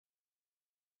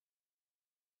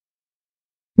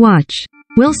Watch.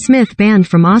 Will Smith banned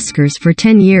from Oscars for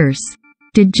 10 years.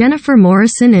 Did Jennifer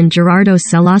Morrison and Gerardo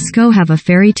Celasco have a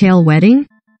fairy tale wedding?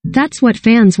 That's what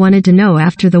fans wanted to know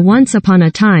after the Once Upon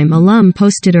a Time alum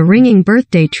posted a ringing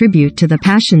birthday tribute to the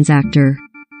Passions actor.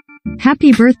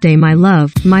 "Happy birthday, my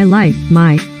love, my life,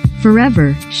 my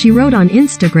forever," she wrote on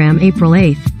Instagram April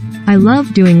 8th. "I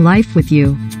love doing life with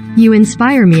you. You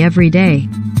inspire me every day."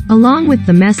 Along with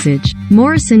the message,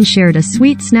 Morrison shared a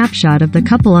sweet snapshot of the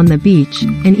couple on the beach,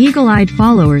 and eagle-eyed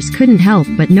followers couldn't help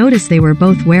but notice they were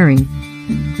both wearing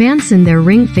bands in their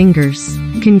ring fingers.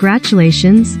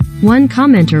 "Congratulations," one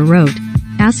commenter wrote.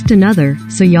 Asked another,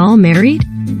 "So y'all married?"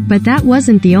 But that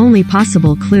wasn't the only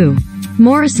possible clue.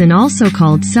 Morrison also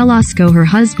called Celasco her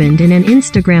husband in an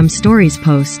Instagram stories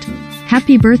post.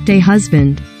 "Happy birthday,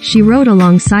 husband," she wrote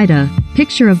alongside a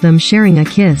picture of them sharing a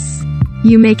kiss.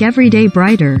 "You make every day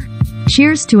brighter.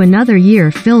 Cheers to another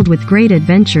year filled with great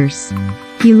adventures."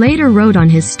 He later wrote on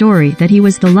his story that he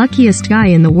was the luckiest guy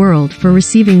in the world for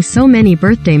receiving so many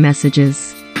birthday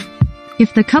messages.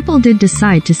 If the couple did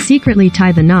decide to secretly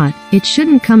tie the knot, it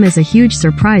shouldn't come as a huge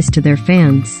surprise to their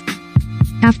fans.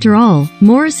 After all,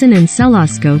 Morrison and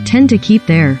Celasco tend to keep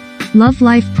their love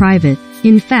life private.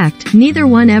 In fact, neither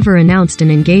one ever announced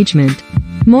an engagement.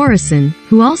 Morrison,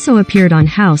 who also appeared on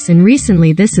House and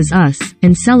recently This Is Us,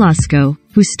 and Celasco,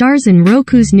 who stars in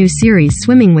Roku's new series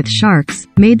Swimming with Sharks,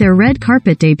 made their red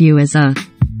carpet debut as a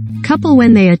couple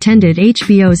when they attended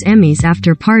HBO's Emmys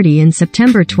after party in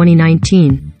September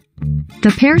 2019.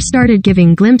 The pair started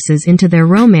giving glimpses into their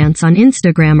romance on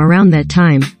Instagram around that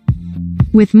time,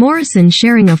 with Morrison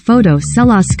sharing a photo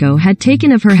Celasco had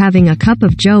taken of her having a cup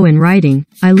of joe and writing,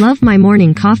 "I love my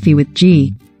morning coffee with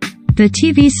G." The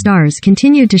TV stars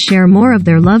continued to share more of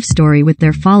their love story with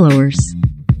their followers.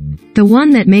 "The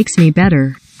one that makes me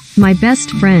better. My best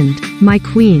friend. My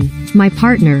queen. My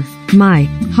partner. My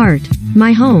heart.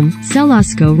 My home,"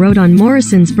 Celasco wrote on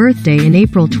Morrison's birthday in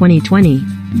April 2020.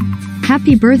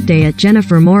 "Happy birthday at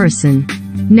Jennifer Morrison."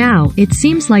 Now, it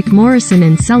seems like Morrison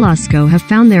and Celasco have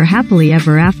found their happily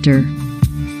ever after.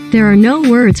 "There are no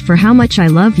words for how much I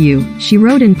love you," she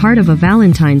wrote in part of a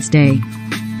Valentine's Day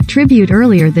tribute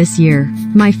earlier this year.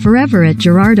 "My forever at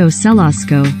Gerardo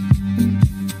Celasco."